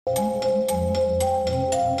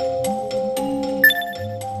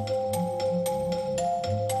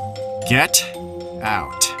Get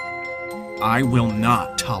out. I will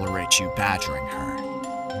not tolerate you badgering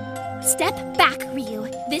her. Step back, Ryu.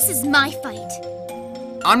 This is my fight.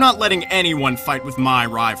 I'm not letting anyone fight with my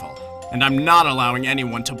rival, and I'm not allowing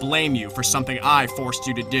anyone to blame you for something I forced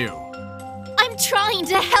you to do. I'm trying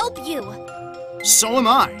to help you. So am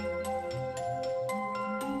I.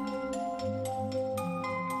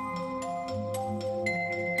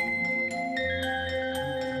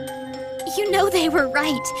 You know they were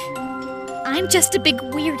right. I'm just a big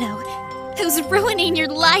weirdo who's ruining your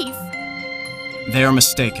life. They are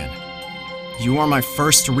mistaken. You are my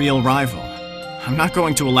first real rival. I'm not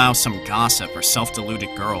going to allow some gossip or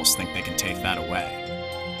self-deluded girls think they can take that away.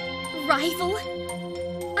 Rival?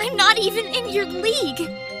 I'm not even in your league.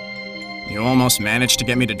 You almost managed to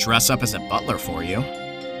get me to dress up as a butler for you.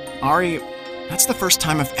 Ahri, that's the first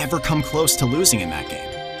time I've ever come close to losing in that game.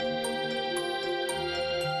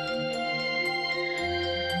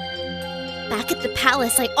 Back at the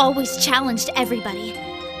palace, I always challenged everybody.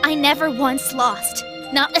 I never once lost.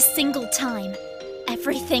 Not a single time.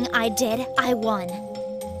 Everything I did, I won.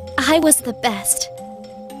 I was the best.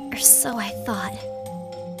 Or so I thought.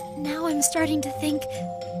 Now I'm starting to think,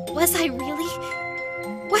 was I really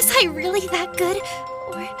that good?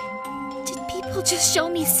 Or did people just show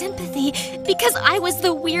me sympathy because I was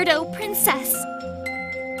the weirdo princess?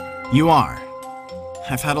 You are.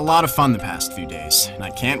 I've had a lot of fun the past few days, and I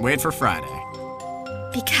can't wait for Friday.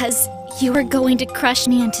 Because you are going to crush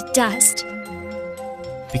me into dust.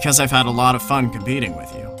 Because I've had a lot of fun competing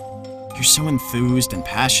with you. You're so enthused and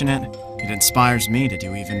passionate, it inspires me to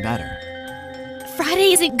do even better.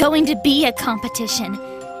 Friday isn't going to be a competition.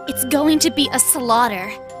 It's going to be a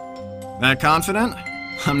slaughter. That confident?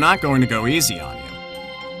 I'm not going to go easy on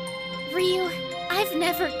you. Ryu, I've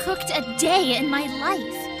never cooked a day in my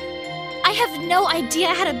life. I have no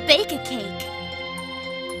idea how to bake a cake.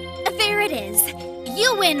 There it is.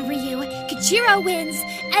 You win, Ryu. Kajiro wins.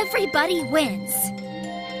 Everybody wins.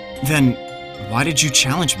 Then, why did you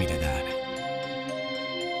challenge me to that?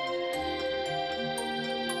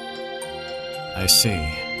 I see.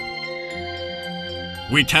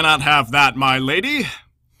 We cannot have that, my lady.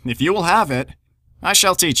 If you will have it, I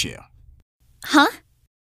shall teach you. Huh?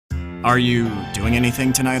 Are you doing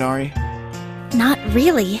anything tonight, Ahri? Not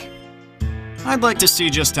really. I'd like to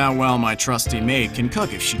see just how well my trusty maid can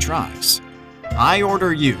cook if she tries. I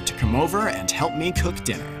order you to come over and help me cook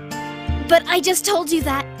dinner. But I just told you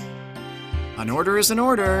that. An order is an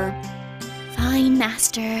order. Fine,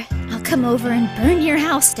 Master. I'll come over and burn your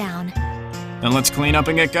house down. Then let's clean up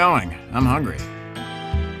and get going. I'm hungry.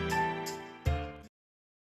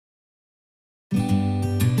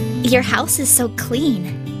 Your house is so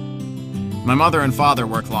clean. My mother and father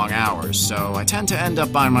work long hours, so I tend to end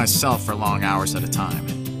up by myself for long hours at a time.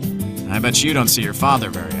 I bet you don't see your father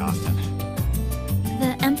very often.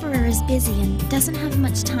 The Emperor is busy and doesn't have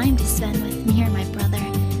much time to spend with me or my brother.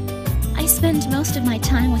 I spend most of my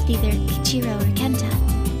time with either Kichiro or Kenta.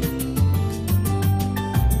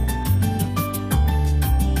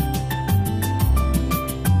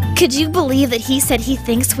 Could you believe that he said he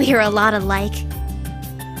thinks we are a lot alike?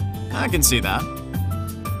 I can see that.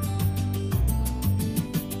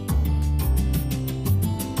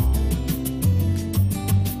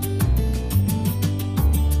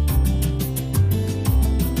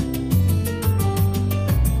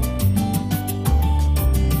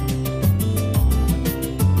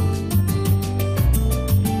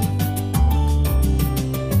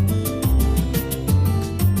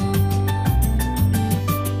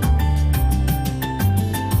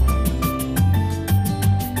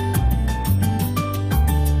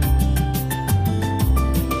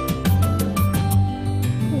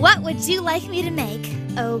 What would you like me to make,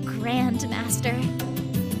 oh Grand Master?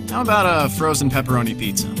 How about a frozen pepperoni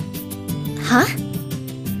pizza? Huh?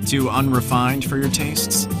 Too unrefined for your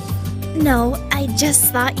tastes? No, I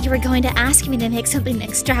just thought you were going to ask me to make something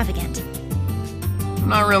extravagant. I'm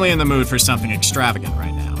not really in the mood for something extravagant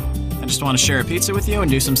right now. I just want to share a pizza with you and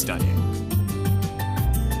do some studying.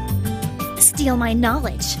 Steal my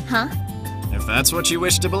knowledge, huh? If that's what you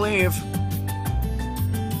wish to believe.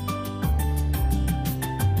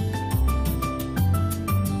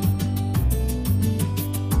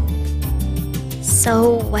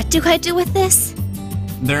 So, what do I do with this?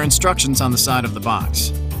 There are instructions on the side of the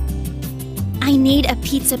box. I need a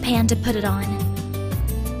pizza pan to put it on.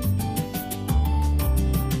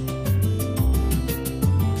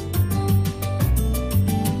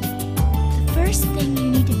 The first thing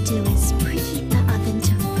you need to do is preheat the oven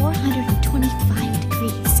to 425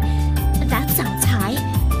 degrees. That sounds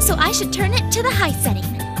high, so I should turn it to the high setting.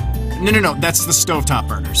 No, that's the stovetop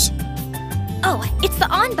burners. Oh, it's the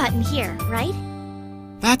on button here, right?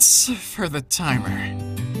 That's for the timer.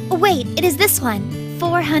 Wait, it is this one.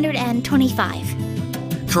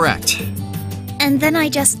 425. Correct. And then I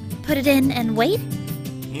just put it in and wait?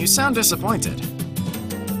 You sound disappointed.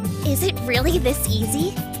 Is it really this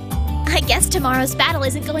easy? I guess tomorrow's battle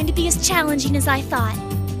isn't going to be as challenging as I thought.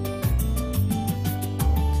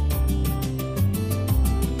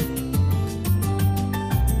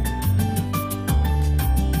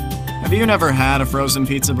 Have you never had a frozen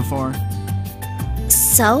pizza before?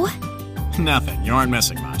 So? Nothing. You aren't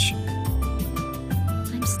missing much.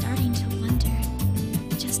 I'm starting to wonder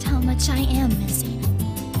just how much I am missing.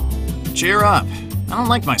 Cheer up. I don't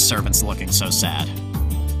like my servants looking so sad.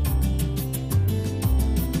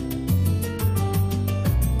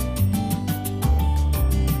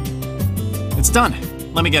 It's done.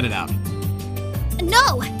 Let me get it out.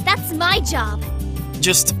 No! That's my job!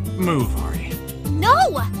 Just move, Ahri.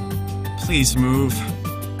 No! Please move.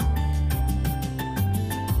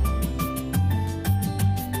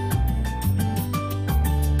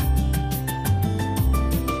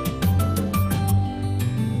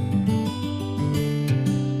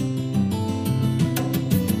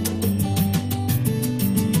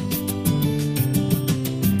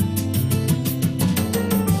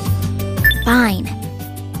 Fine.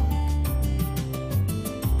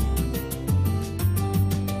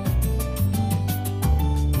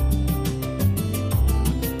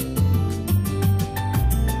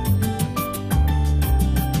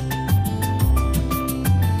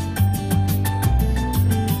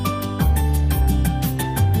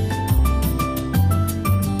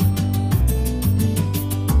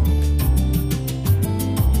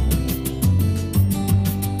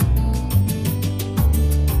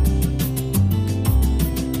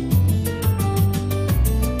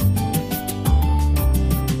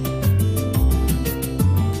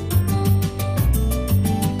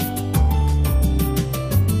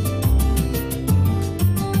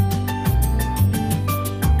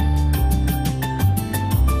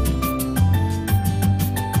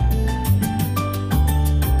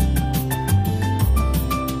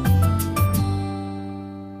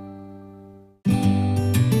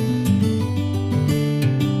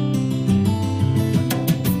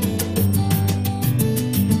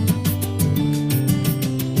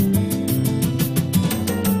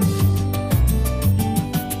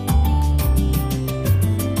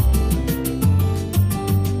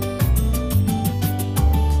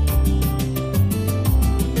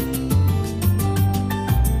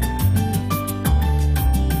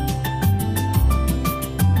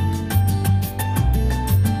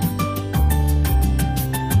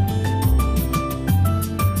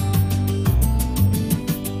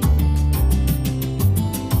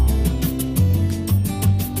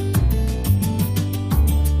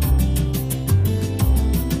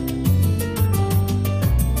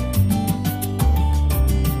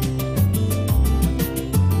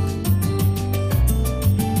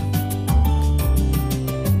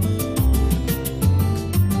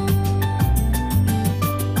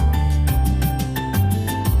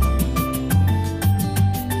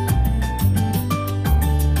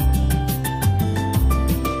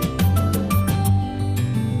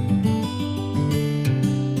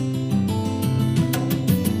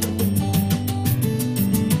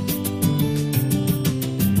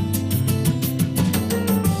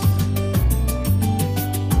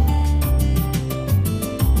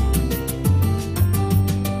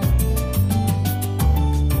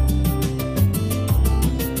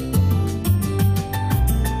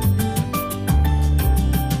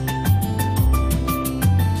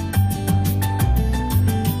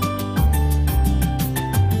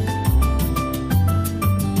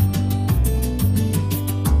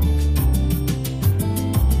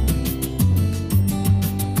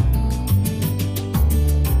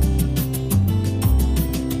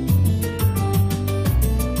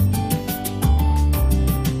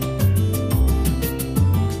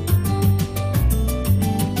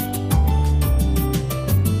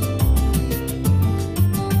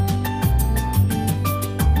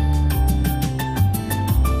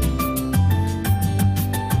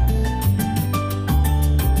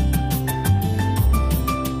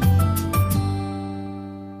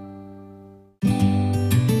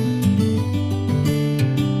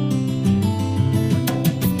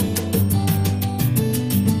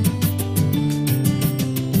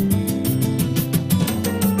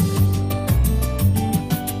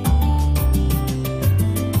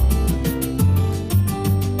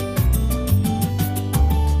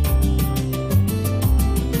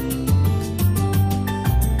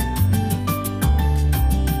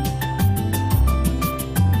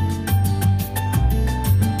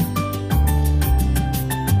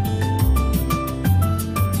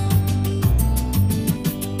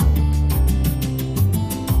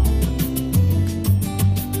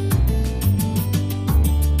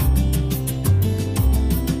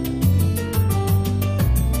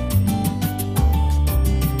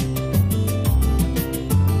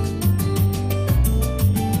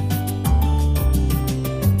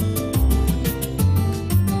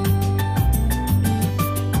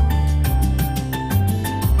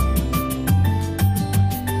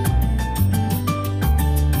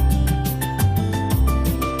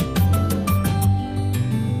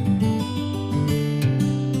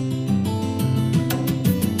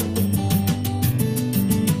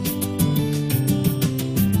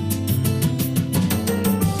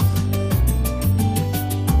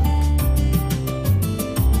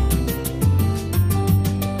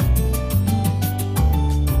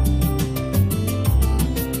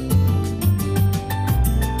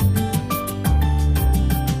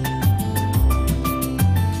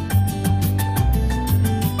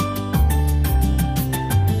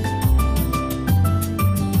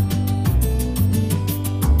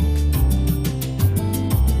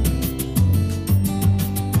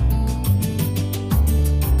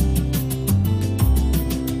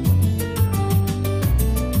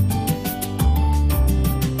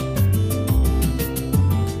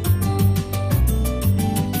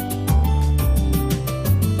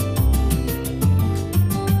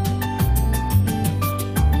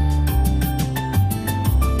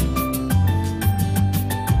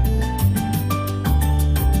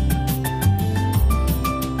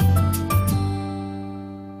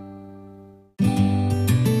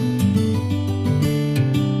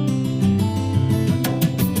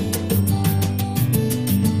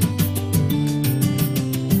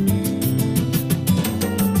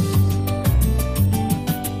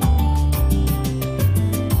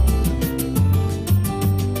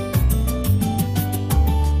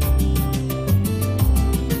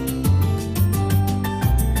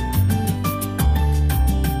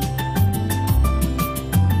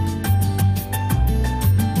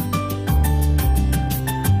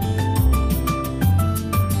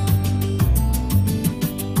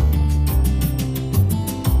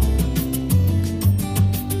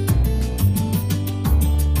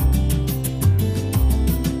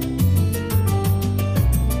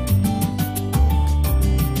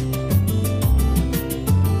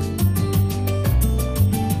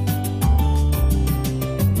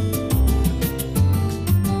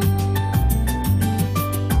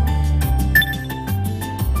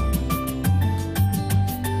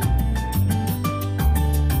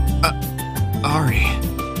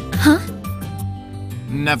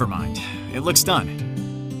 Never mind. It looks done.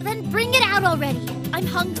 Then bring it out already. I'm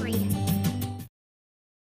hungry.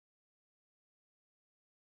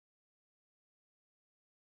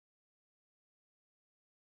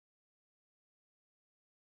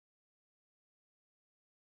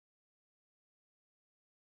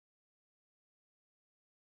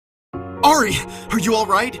 Ahri, are you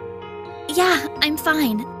alright? Yeah, I'm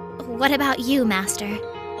fine. What about you, Master?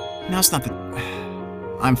 Now's not the...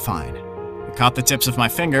 I'm fine. I caught the tips of my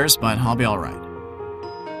fingers, but I'll be alright.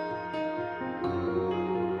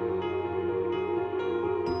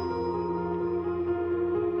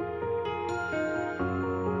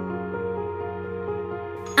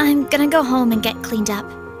 I'm gonna go home and get cleaned up.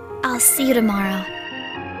 I'll see you tomorrow.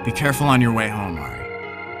 Be careful on your way home,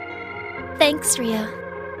 Ahri. Thanks, Ryu.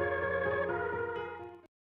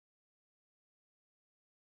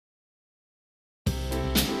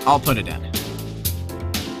 I'll put it in.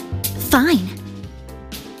 Fine.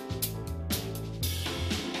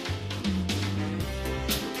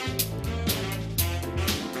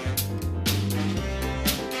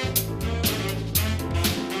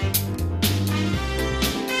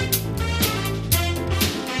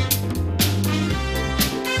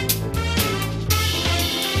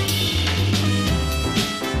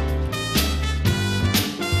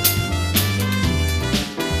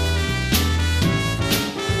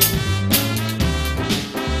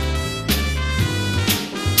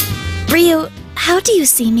 Ryu, how do you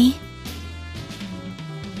see me?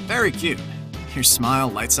 Very cute. Your smile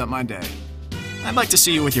lights up my day. I'd like to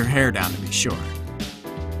see you with your hair down to be sure.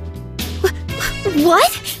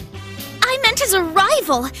 What? I meant as a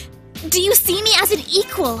rival. Do you see me as an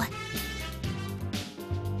equal?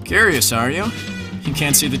 Curious, are you? You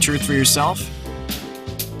can't see the truth for yourself?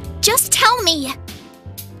 Just tell me.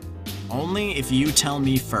 Only if you tell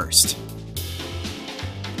me first.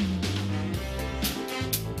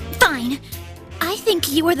 Fine. I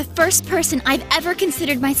think you are the first person I've ever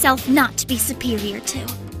considered myself not to be superior to.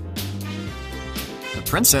 The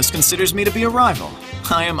princess considers me to be a rival.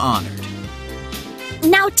 I am honored.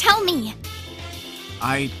 Now tell me.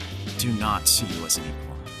 I do not see you as an equal.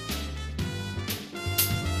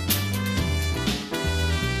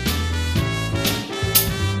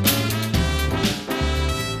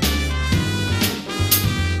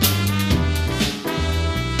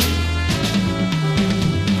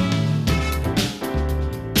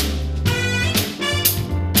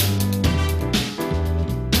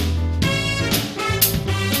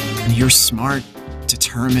 You're smart,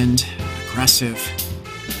 determined, aggressive.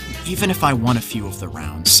 Even if I won a few of the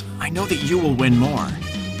rounds, I know that you will win more.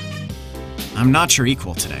 I'm not your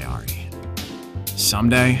equal today, Ahri.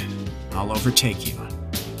 Someday, I'll overtake you,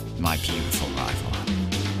 my beautiful rival.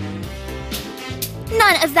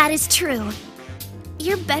 None of that is true.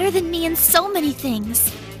 You're better than me in so many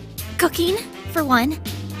things. Cooking, for one.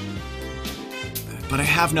 But I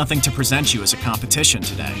have nothing to present you as a competition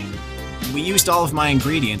today. We used all of my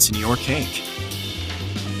ingredients in your cake.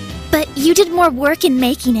 But you did more work in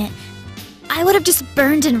making it. I would have just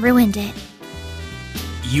burned and ruined it.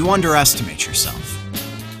 You underestimate yourself.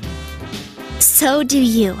 So do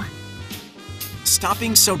you. Stop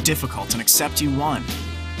being so difficult and accept you won.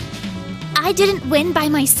 I didn't win by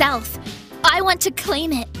myself. I want to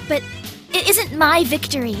claim it, but it isn't my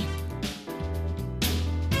victory.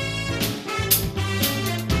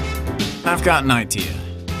 I've got an idea.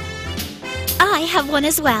 I have one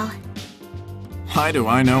as well. Why do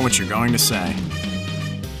I know what you're going to say?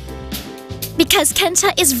 Because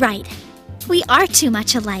Kenta is right. We are too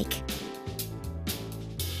much alike.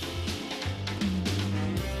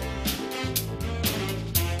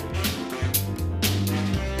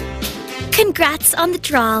 Congrats on the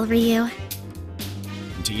draw, Ryu.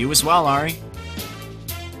 And to you as well, Ahri.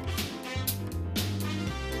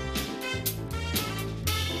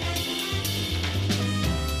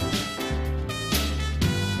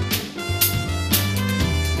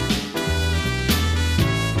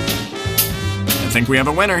 I think we have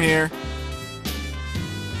a winner here.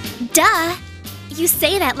 Duh! You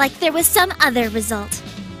say that like there was some other result.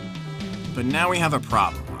 But now we have a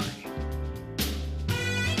problem, Ahri.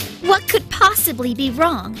 What could possibly be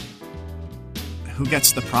wrong? Who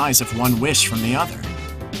gets the prize of one wish from the other?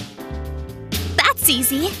 That's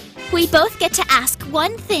easy. We both get to ask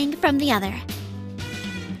one thing from the other.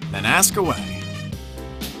 Then ask away.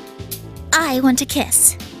 I want a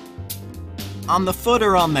kiss. On the foot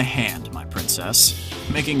or on the hand, my princess.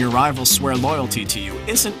 Making your rival swear loyalty to you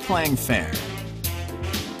isn't playing fair.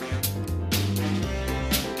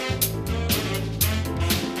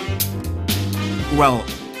 Well,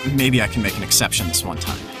 maybe I can make an exception this one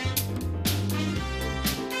time.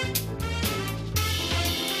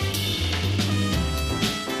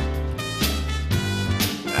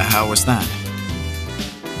 How was that?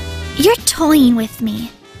 You're toying with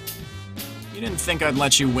me. You didn't think I'd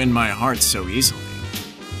let you win my heart so easily.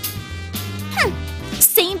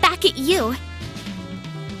 Same back at you.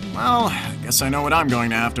 Well, I guess I know what I'm going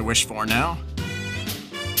to have to wish for now.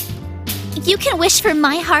 You can wish for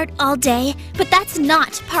my heart all day, but that's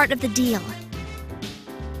not part of the deal.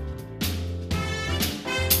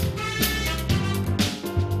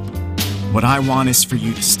 What I want is for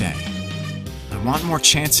you to stay. I want more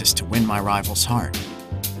chances to win my rival's heart.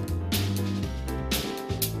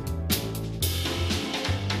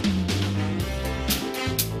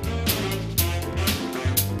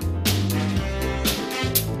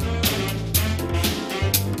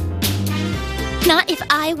 Not if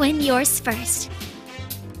I win yours first.